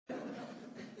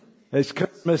It's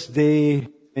Christmas Day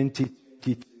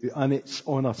 2022 and it's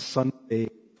on a Sunday.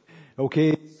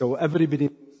 Okay, so everybody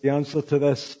knows the answer to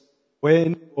this.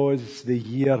 When was the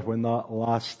year when that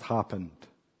last happened?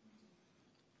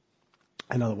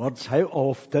 In other words, how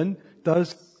often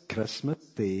does Christmas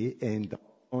Day end up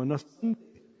on a Sunday?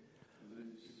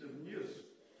 7 years.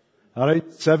 All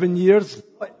right, 7 years?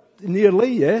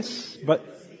 Nearly, yes, but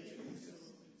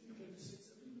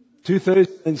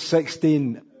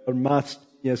 2016, our maths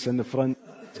genius in the front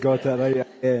has got it right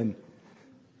again.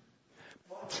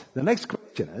 But the next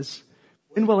question is,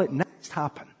 when will it next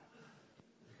happen?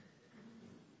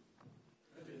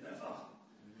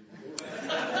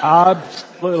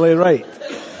 Absolutely right.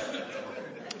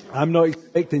 I'm not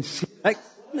expecting to see it next.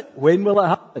 When will it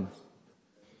happen?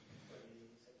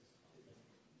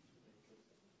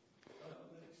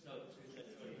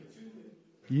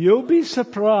 You'll be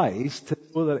surprised to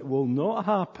know that it will not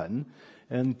happen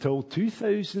until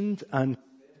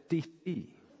 2033.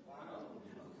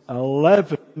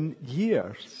 11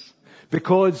 years.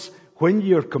 Because when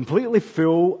you're completely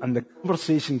full and the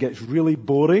conversation gets really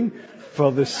boring,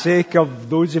 for the sake of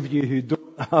those of you who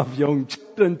don't have young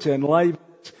children to enliven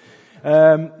it,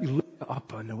 you look it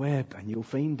up on the web and you'll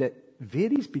find it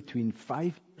varies between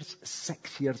 5 years,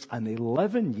 6 years and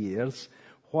 11 years.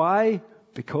 Why?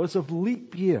 Because of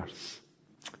leap years.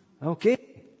 Okay?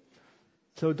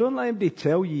 So don't let anybody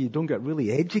tell you don't get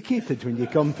really educated when you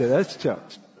come to this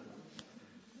church.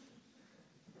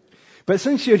 But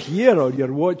since you're here or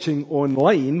you're watching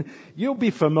online, you'll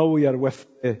be familiar with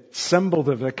the symbol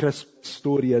of the Christmas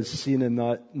story as seen in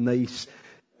that nice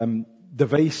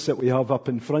device that we have up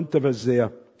in front of us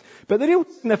there. But the real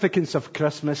significance of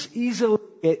Christmas easily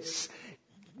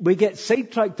we get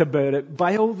sidetracked about it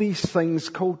by all these things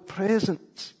called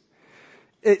presents.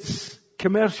 It's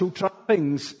commercial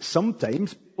trappings.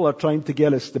 Sometimes people are trying to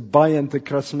get us to buy into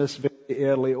Christmas very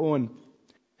early on.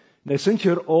 Now, since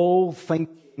you're all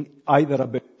thinking either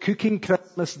about cooking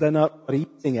Christmas dinner or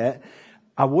eating it,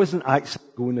 I wasn't actually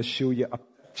going to show you a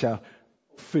picture of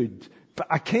food. But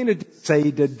I kind of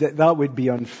decided that would be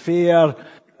unfair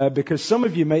because some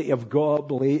of you might have got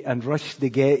up late and rushed to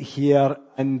get here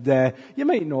and you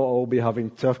might not all be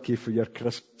having turkey for your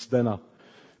Christmas dinner.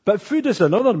 But food is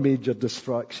another major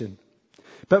distraction.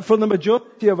 But for the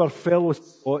majority of our fellow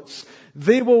Scots,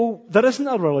 there isn't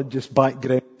a religious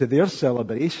background to their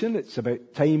celebration. It's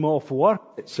about time off work.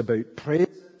 It's about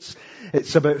presents.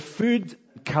 It's about food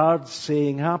and cards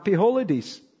saying happy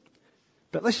holidays.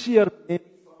 But this year, many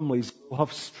families will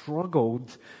have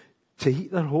struggled to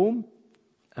heat their home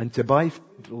and to buy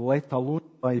food, let alone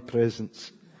buy presents.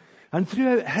 And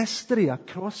throughout history,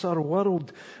 across our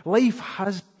world, life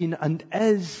has been and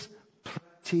is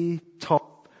pretty tough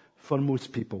for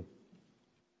most people.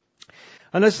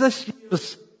 And as this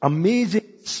year's amazing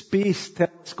space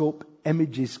telescope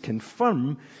images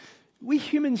confirm, we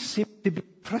humans seem to be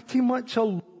pretty much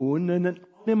alone in an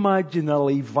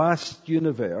unimaginably vast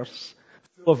universe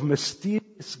full of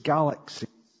mysterious galaxies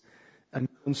and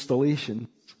constellations.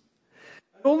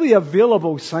 All the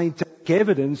available scientific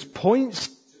evidence points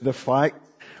to the fact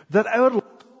that our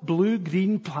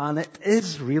blue-green planet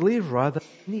is really rather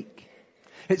unique.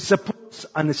 It supports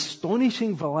an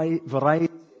astonishing variety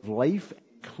of life,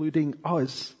 including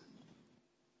us.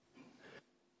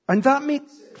 And that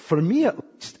makes it, for me at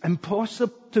least,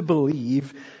 impossible to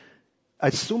believe,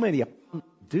 as so many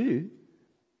do,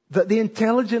 that the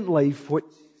intelligent life which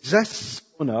exists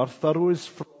on Earth arose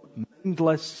from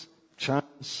mindless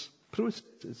chance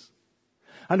processes.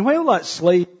 And while that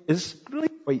slide is really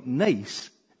quite nice,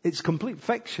 it's complete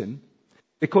fiction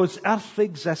because Earth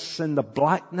exists in the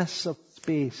blackness of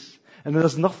space and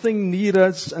there's nothing near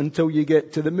us until you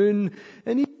get to the moon,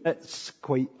 and even it's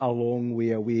quite a long way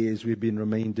away, as we've been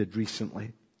reminded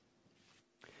recently.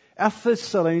 Earth is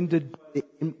surrounded by the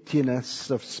emptiness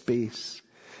of space.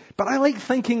 But I like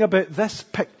thinking about this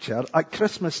picture at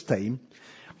Christmas time.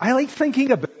 I like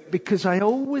thinking about it because I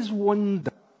always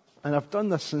wonder, and I've done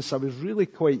this since I was really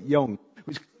quite young,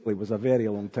 which clearly was a very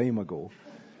long time ago.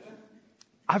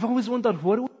 I've always wondered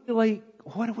what it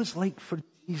was like for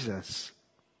Jesus.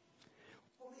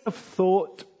 What would have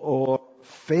thought or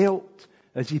felt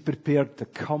as he prepared to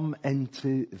come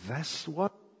into this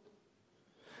world?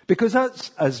 Because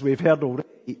that's, as we've heard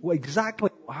already,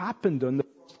 exactly what happened on the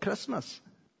first Christmas.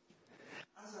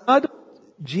 As an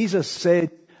adult, Jesus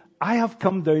said, I have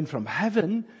come down from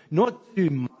heaven, not to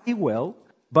do my will,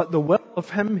 but the will of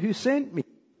him who sent me.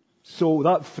 So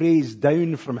that phrase,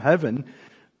 down from heaven,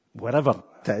 wherever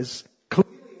it is,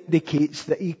 clearly indicates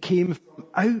that he came from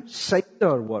outside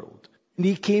our world. And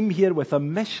he came here with a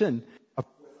mission, a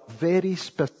very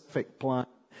specific plan.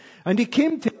 And he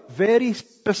came to a very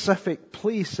specific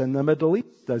place in the Middle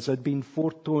East, as had been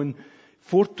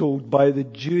foretold by the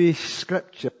Jewish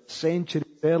scripture centuries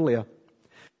earlier.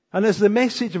 And as the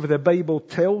message of the Bible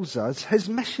tells us, his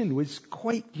mission was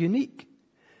quite unique.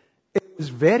 It was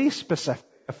very specific.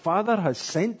 The Father has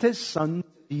sent his Son to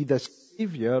be the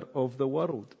Savior of the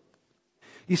world.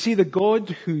 You see, the God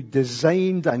who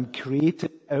designed and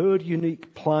created our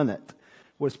unique planet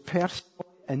was personally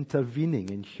intervening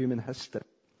in human history.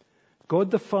 God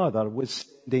the Father was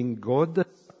sending God the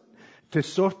Son to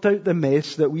sort out the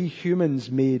mess that we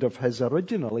humans made of his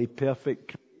originally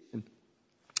perfect creation.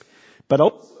 But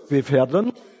also, we've heard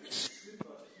on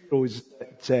superheroes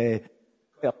that a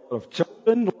lot of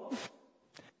children love.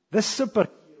 This superhero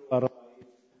arrived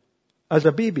as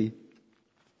a baby,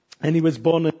 and he was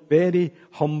born in very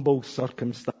humble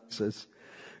circumstances.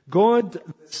 God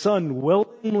the Son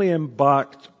willingly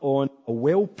embarked on a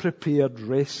well-prepared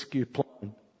rescue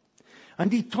plan.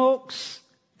 And he talks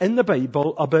in the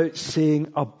Bible about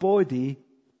saying, a body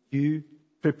you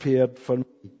prepared for me.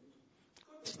 He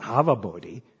doesn't have a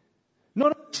body.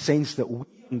 Not in the sense that we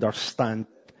understand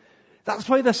it. That's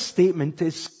why this statement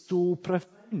is so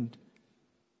profound.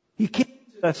 He came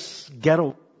to this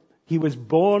girl. He was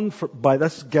born by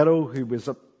this girl who was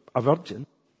a virgin.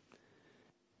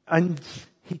 And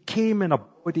he came in a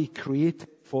body created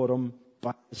for him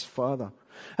by his Father.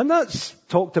 And that's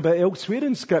talked about elsewhere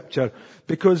in Scripture,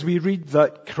 because we read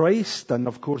that Christ, and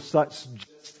of course that's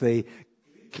just the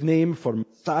Greek name for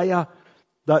Messiah,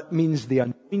 that means the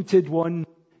anointed one,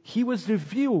 he was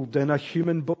revealed in a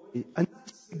human body. And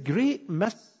that's the great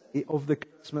mystery of the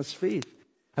Christmas faith.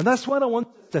 And that's what I want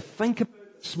to think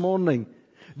about this morning.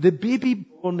 The baby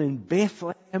born in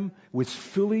Bethlehem was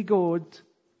fully God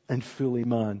and fully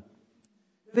man.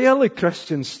 The early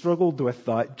Christians struggled with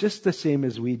that just the same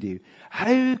as we do.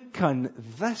 How can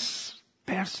this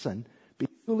person be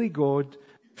fully God,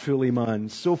 fully man?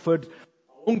 So for a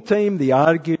long time they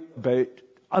argued about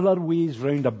other ways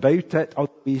round about it, other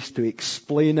ways to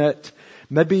explain it.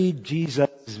 Maybe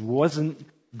Jesus wasn't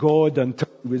God until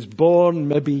he was born.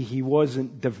 Maybe he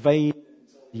wasn't divine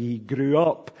until he grew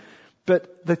up.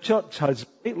 But the church has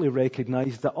rightly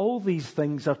recognized that all these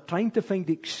things are trying to find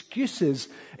excuses,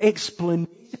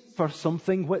 explanations for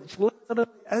something which literally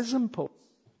is impossible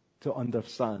to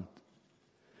understand.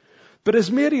 But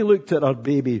as Mary looked at her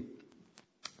baby,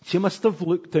 she must have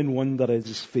looked in wonder at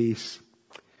his face.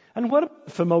 And what a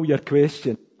familiar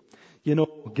question. You know,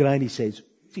 Granny says,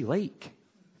 who's he like?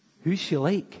 Who's she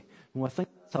like? Well, I think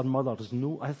it's her mother's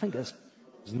nose. I think it's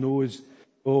his nose.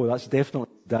 Oh, that's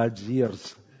definitely Dad's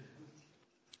ears.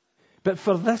 But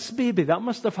for this baby, that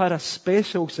must have had a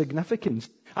special significance.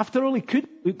 After all, he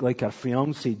couldn't look like her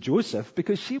fiancé Joseph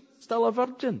because she was still a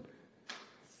virgin.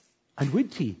 And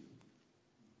would he?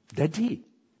 Did he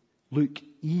look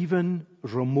even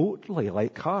remotely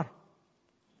like her?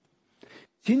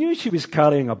 She knew she was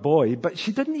carrying a boy, but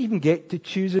she didn't even get to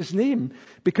choose his name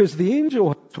because the angel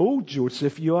had told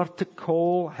Joseph, you are to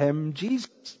call him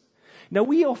Jesus. Now,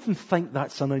 we often think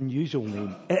that's an unusual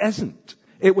name. It isn't.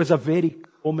 It was a very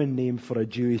common name for a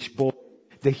Jewish boy.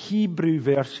 The Hebrew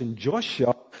version,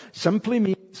 Joshua, simply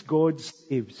means God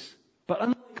saves. But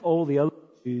unlike all the other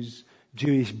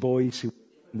Jewish boys who were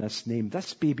given this name,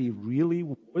 this baby really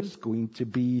was going to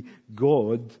be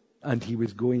God, and he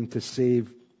was going to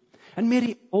save. And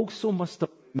Mary also must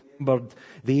have remembered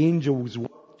the angel's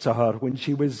word to her when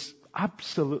she was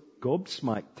absolutely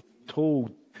gobsmacked,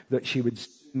 told that she would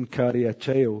soon carry a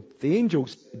child. The angel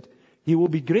said, he will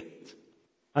be great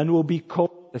and will be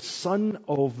called the Son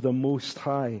of the Most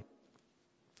High.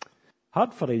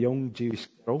 Hard for a young Jewish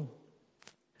girl,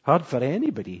 hard for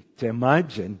anybody to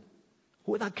imagine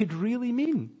what that could really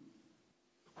mean.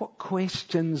 What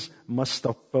questions must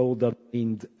have filled her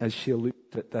mind as she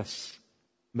looked at this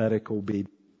miracle baby?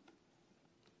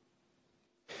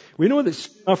 We know that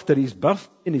soon after his birth,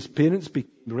 his parents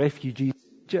became refugees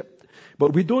in Egypt,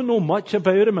 but we don't know much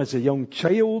about him as a young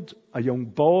child, a young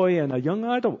boy, and a young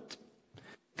adult.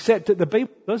 Except that the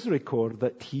Bible does record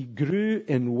that he grew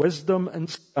in wisdom and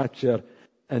stature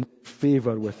and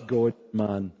favour with God and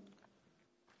man.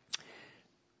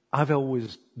 I've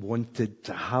always wanted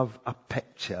to have a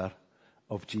picture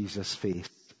of Jesus' face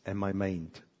in my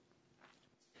mind.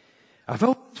 I've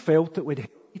always felt it would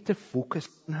help me to focus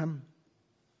on him.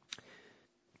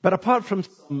 But apart from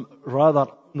some rather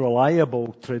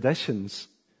unreliable traditions,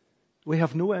 we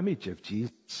have no image of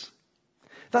Jesus.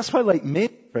 That's why, like many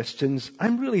Christians,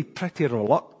 I'm really pretty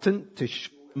reluctant to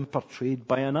show him portrayed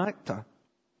by an actor.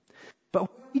 But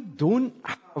when we don't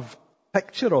have a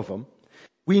picture of him,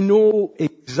 we know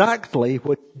exactly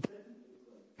what he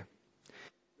did.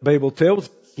 The Bible tells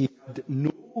us he had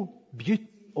no beauty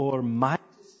or majesty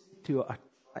to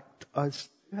attract us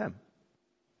to him.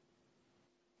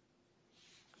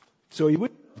 So he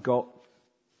wouldn't have got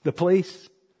the place.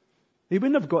 He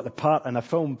wouldn't have got the part in a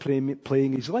film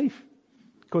playing his life,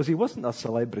 because he wasn't a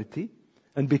celebrity.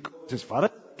 And because, as far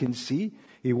as I can see,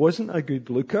 he wasn't a good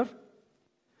looker.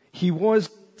 He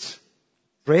wasn't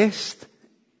dressed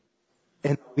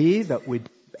in a way that would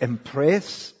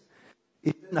impress.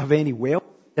 He didn't have any wealth.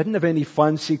 He didn't have any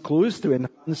fancy clothes to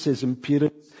enhance his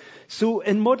appearance. So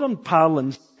in modern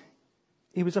parlance,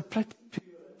 he was a pretty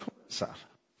poor influencer.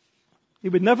 He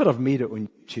would never have made it on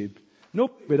YouTube.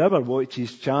 Nobody would ever watch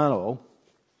his channel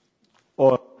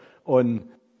or on,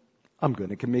 I'm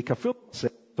going to make a film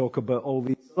set, talk about all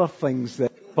these other things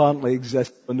that apparently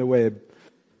exist on the web.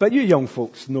 But you young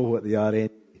folks know what they are anyway.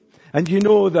 And you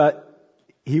know that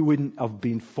he wouldn't have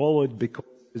been followed because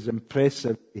of his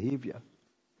impressive behaviour.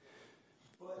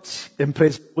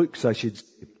 Impressive looks, I should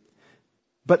say.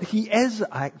 But he is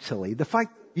actually, the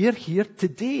fact that we're here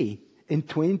today in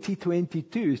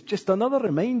 2022 is just another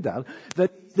reminder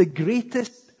that the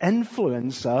greatest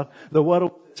influencer the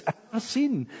world has ever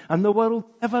seen and the world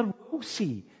ever will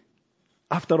see.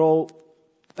 After all,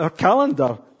 our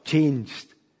calendar changed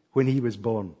when he was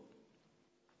born.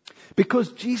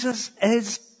 Because Jesus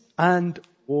is and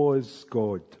was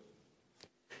God.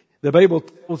 The Bible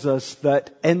tells us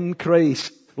that in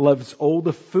Christ lives all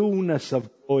the fullness of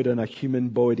God in a human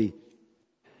body.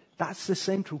 That's the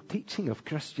central teaching of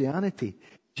Christianity.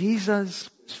 Jesus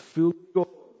was full God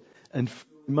and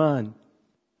full man.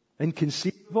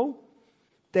 Inconceivable?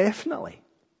 Definitely.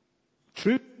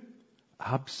 True?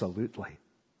 Absolutely.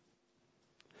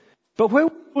 But while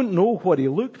we don't know what he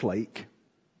looked like,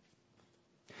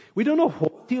 we don't know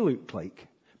what he looked like,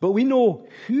 but we know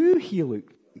who he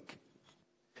looked like.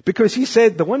 Because he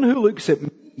said, the one who looks at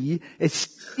me is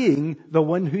seeing the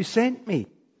one who sent me.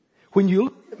 When you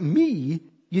look at me,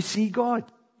 you see God.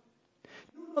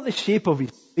 Not the shape of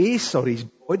his face or his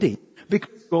body,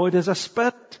 because God is a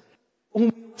spirit. When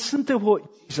we listen to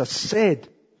what Jesus said,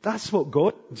 that's what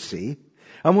God would say.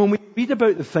 And when we read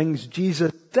about the things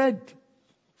Jesus did,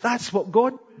 that's what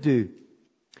God would do.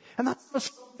 And that's not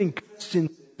something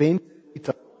Christians invented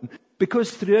later on,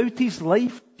 because throughout his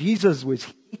life, Jesus was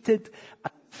hated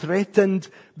and threatened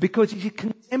because his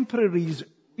contemporaries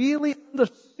really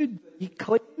understood that he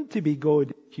claimed to be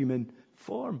God in human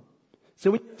form.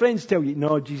 So when your friends tell you,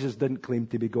 no, Jesus didn't claim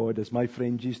to be God, as my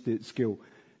friends used to at school,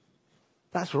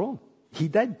 that's wrong. He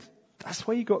did. That's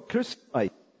why he got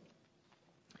crucified.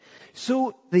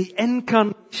 So the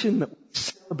incarnation that we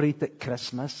celebrate at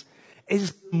Christmas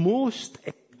is the most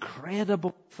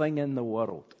incredible thing in the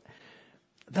world.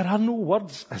 There are no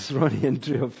words, as Ronnie and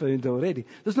Drew have found already.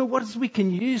 There's no words we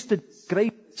can use to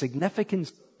describe the significance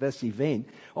of this event,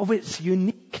 of its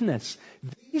uniqueness.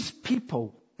 These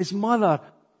people, his mother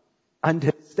and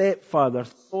his stepfather,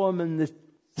 saw him in the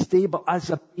stable as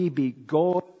a baby,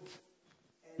 God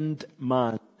and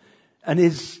man. And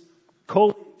his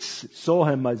colleagues saw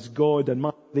him as God and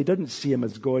man. They didn't see him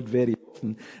as God very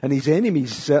often. And his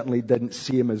enemies certainly didn't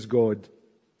see him as God.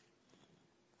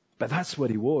 But that's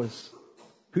what he was.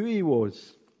 Who he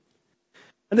was.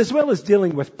 And as well as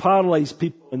dealing with paralyzed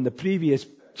people in the previous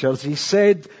pictures, he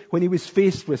said when he was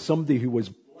faced with somebody who was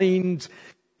blind,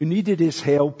 who needed his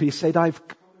help, he said, I've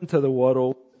come into the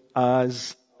world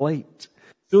as light,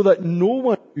 so that no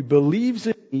one who believes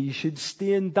in me should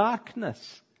stay in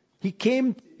darkness. He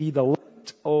came to be the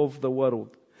light of the world.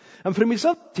 And from his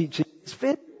other teaching, it's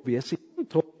very obvious he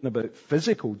wasn't talking about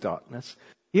physical darkness.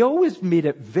 He always made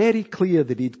it very clear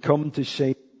that he'd come to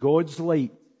shine God's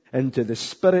light into the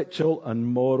spiritual and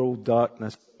moral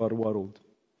darkness of our world.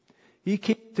 He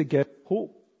came to give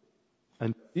hope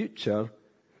and future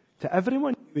to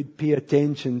everyone who would pay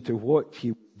attention to what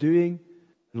he was doing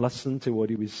and listen to what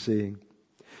he was saying.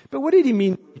 But what did he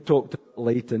mean when he talked about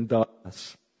light and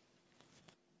darkness?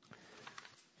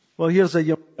 Well, here's a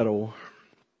young girl.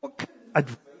 What kind of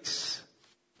advice?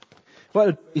 What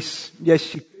advice? Yes,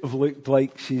 she could have looked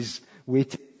like she's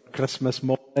waiting for Christmas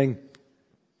morning.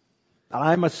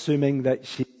 I'm assuming that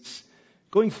she's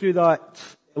going through that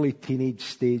early teenage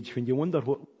stage when you wonder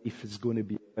what life is going to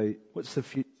be about. What's the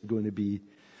future going to be?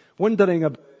 Wondering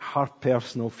about her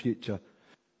personal future.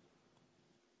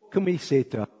 What can we say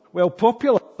to her? Well,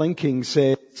 popular thinking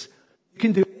says you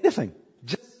can do anything.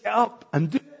 Just get up and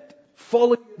do it.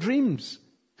 Follow your dreams.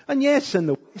 And yes, in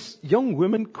the West, young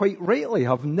women quite rightly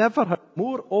have never had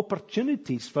more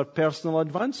opportunities for personal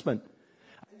advancement.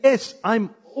 Yes,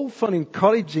 I'm all for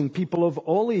encouraging people of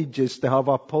all ages to have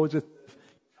a positive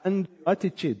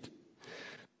attitude.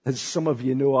 As some of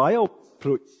you know, I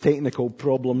approach technical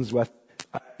problems with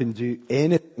I can do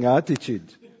anything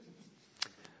attitude.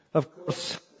 Of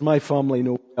course, my family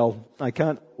know well, I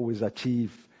can't always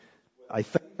achieve what I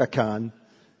think I can.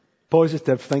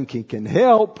 Positive thinking can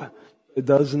help. It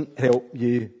doesn't help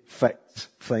you fix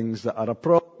things that are a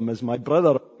problem. As my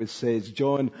brother always says,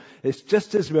 John, it's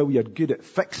just as well you're good at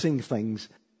fixing things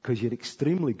because you're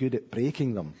extremely good at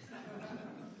breaking them.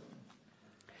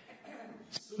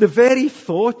 The very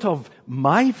thought of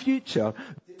my future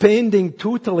depending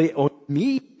totally on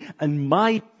me and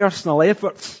my personal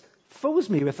efforts fills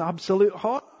me with absolute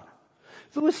horror.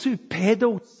 Those who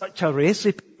peddle such a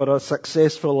recipe for a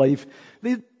successful life,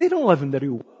 they don't live in the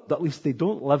real world. At least they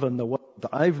don't live in the world that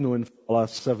I've known for the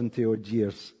last 70 odd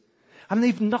years. And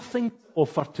they've nothing to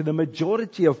offer to the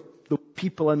majority of the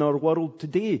people in our world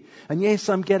today. And yes,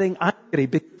 I'm getting angry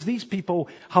because these people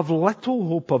have little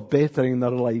hope of bettering their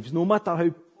lives, no matter how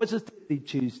positive they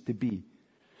choose to be.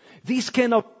 These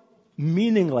kind of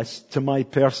meaningless, to my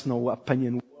personal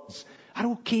opinion, words are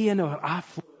okay in our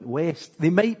affluent West. They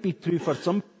might be true for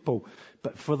some people,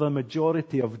 but for the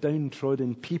majority of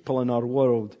downtrodden people in our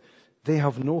world, they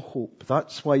have no hope.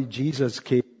 That's why Jesus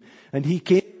came. And he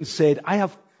came and said, I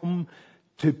have come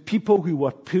to people who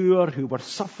were poor, who were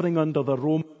suffering under the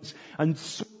Romans, and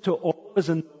so to all of us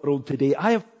in the world today.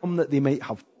 I have come that they might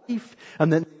have life,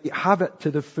 and that they might have it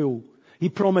to the full. He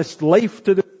promised life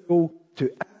to the full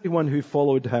to everyone who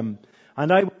followed him.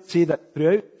 And I would say that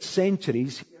throughout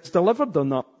centuries, he has delivered on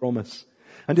that promise.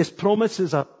 And his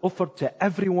promises are offered to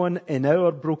everyone in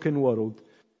our broken world.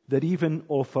 They're even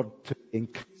offered to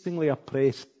increasingly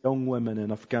oppressed young women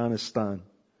in Afghanistan.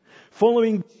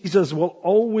 Following Jesus will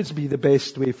always be the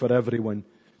best way for everyone,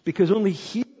 because only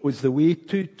he was the way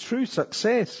to true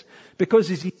success. Because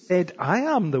as he said, I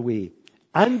am the way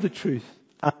and the truth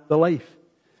and the life.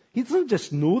 He doesn't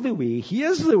just know the way, he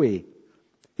is the way.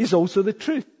 He's also the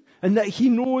truth. And that he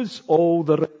knows all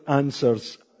the right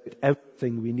answers,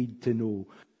 everything we need to know.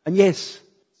 And yes,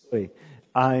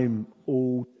 I'm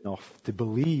old enough to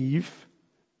believe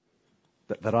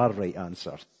that there are right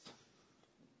answers.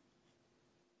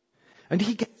 And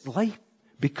he gets life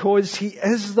because he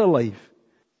is the life.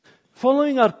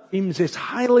 Following our dreams is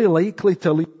highly likely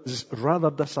to leave us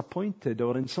rather disappointed,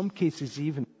 or in some cases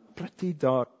even a pretty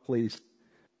dark place.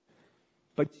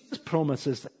 But Jesus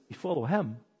promises that if we follow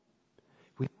him,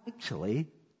 we actually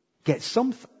get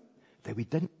something that we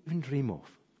didn't even dream of.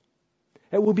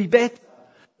 It will be better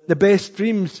than the best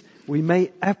dreams we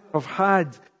might ever have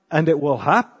had, and it will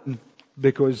happen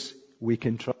because we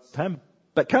can trust him.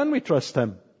 But can we trust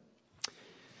him?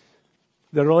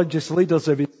 The religious leaders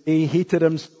of his day hated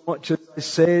him so much, as I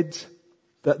said,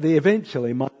 that they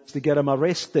eventually managed to get him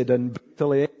arrested and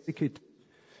brutally executed.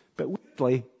 But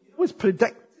weirdly, it was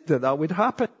predicted that that would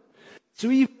happen.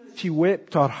 So even as she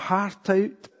wept her heart out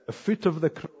at the foot of the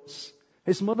cross,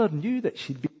 his mother knew that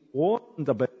she'd been warned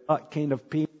about that kind of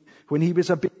pain when he was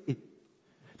a baby.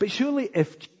 But surely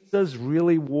if Jesus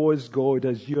really was God,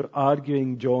 as you're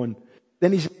arguing, John,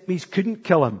 then his enemies couldn't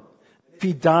kill him. If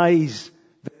he dies,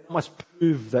 then it must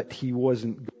prove that he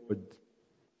wasn't God.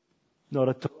 Not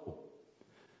at all.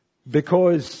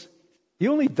 Because he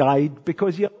only died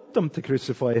because you allowed them to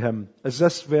crucify him. As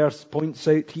this verse points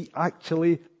out, he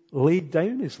actually laid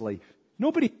down his life.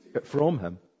 Nobody took it from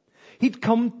him. He'd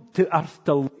come to earth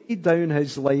to lay down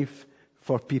his life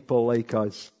for people like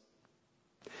us.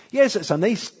 Yes, it's a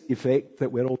nice effect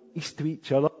that we're all nice to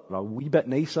each other, or a wee bit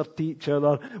nicer to each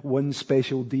other one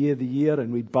special day of the year,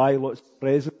 and we buy lots of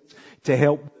presents to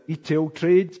help retail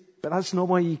trade. But that's not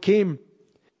why he came.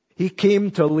 He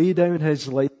came to lay down his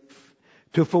life,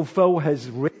 to fulfill his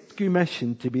rescue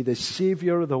mission, to be the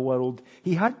Savior of the world.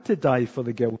 He had to die for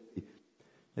the guilty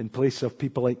in place of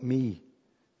people like me,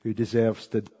 who deserves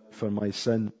to die for my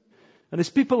sin. And as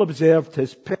people observed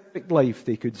his perfect life,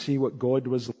 they could see what God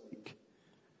was like.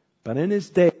 But in his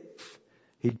death,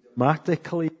 he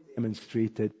dramatically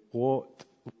demonstrated what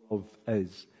love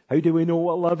is. How do we know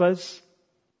what love is?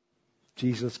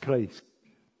 Jesus Christ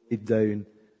laid down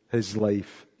his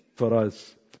life for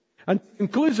us. And to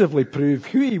conclusively prove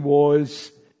who he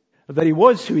was, that he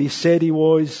was who he said he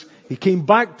was, he came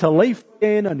back to life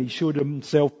again, and he showed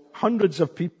himself hundreds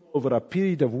of people over a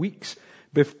period of weeks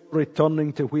before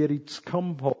returning to where he'd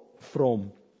come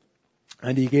from.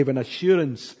 And he gave an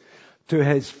assurance to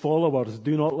his followers,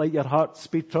 do not let your hearts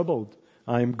be troubled.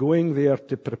 I am going there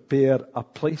to prepare a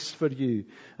place for you.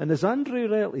 And as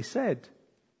Andrew rightly said,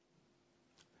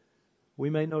 we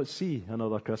might not see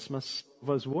another Christmas. Some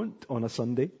of us won't on a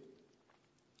Sunday.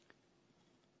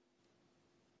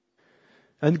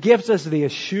 And gives us the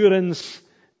assurance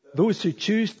those who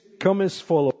choose to come as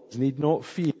followers need not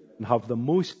fear and have the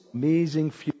most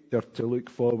amazing future to look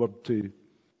forward to.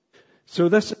 So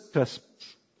this is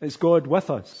Christmas. It's God with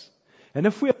us. And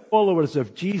if we are followers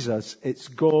of Jesus, it's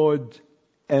God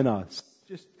in us.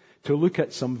 Just to look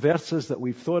at some verses that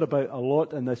we've thought about a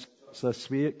lot in this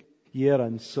week,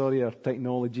 and sorry our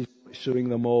technology is not showing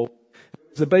them all.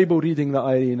 It's the Bible reading that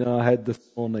Irene and I had this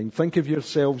morning. Think of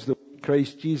yourselves the way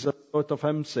Christ Jesus thought of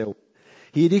himself.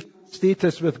 He had equal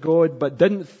status with God, but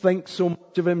didn't think so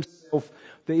much of himself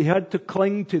that he had to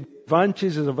cling to the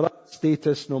advantages of that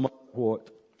status no matter what.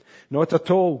 Not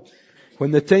at all.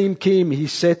 When the time came, he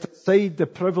set aside the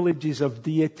privileges of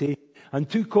deity and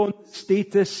took on the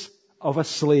status of a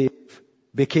slave,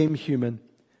 became human.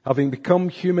 Having become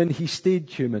human, he stayed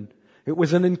human. It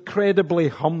was an incredibly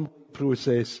humble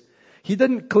process. He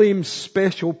didn't claim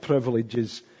special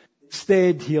privileges.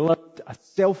 Instead, he lived a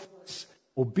selfless,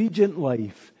 obedient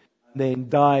life and then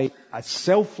died a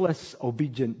selfless,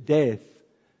 obedient death.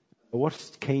 The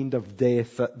worst kind of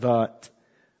death at that,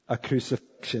 a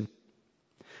crucifixion.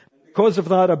 Because of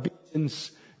that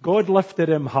obedience, God lifted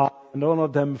him high and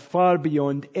honored him far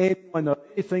beyond anyone or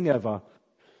anything ever,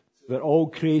 so that all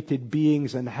created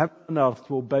beings in heaven and earth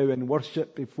will bow in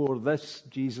worship before this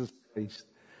Jesus Christ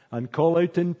and call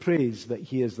out in praise that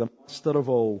he is the master of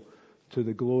all, to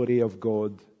the glory of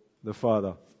God the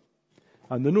Father.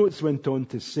 And the notes went on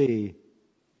to say,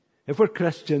 if we're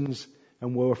Christians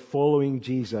and we're following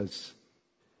Jesus,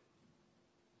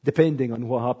 depending on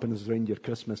what happens around your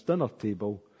Christmas dinner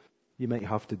table, you might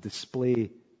have to display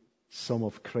some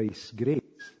of Christ's grace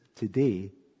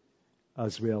today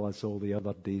as well as all the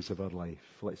other days of our life.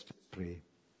 Let's just pray.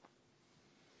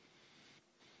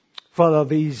 Father,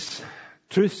 these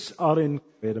truths are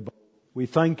incredible. We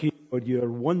thank you for your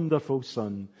wonderful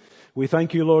Son. We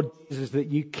thank you, Lord Jesus, that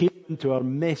you came into our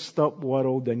messed up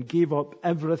world and gave up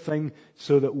everything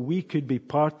so that we could be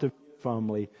part of your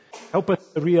family. Help us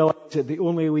to realize that the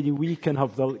only way we can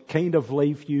have the kind of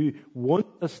life you want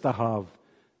us to have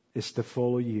is to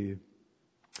follow you.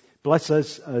 Bless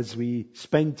us as we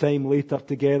spend time later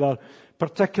together.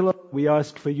 Particularly, we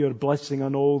ask for your blessing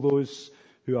on all those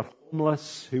who are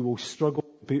homeless, who will struggle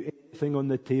to put anything on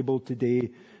the table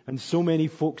today, and so many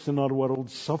folks in our world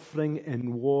suffering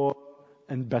in war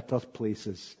and bitter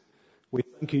places. We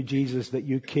thank you, Jesus, that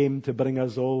you came to bring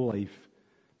us all life,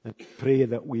 and pray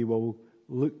that we will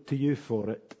look to you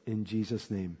for it in Jesus'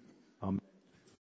 name. Amen.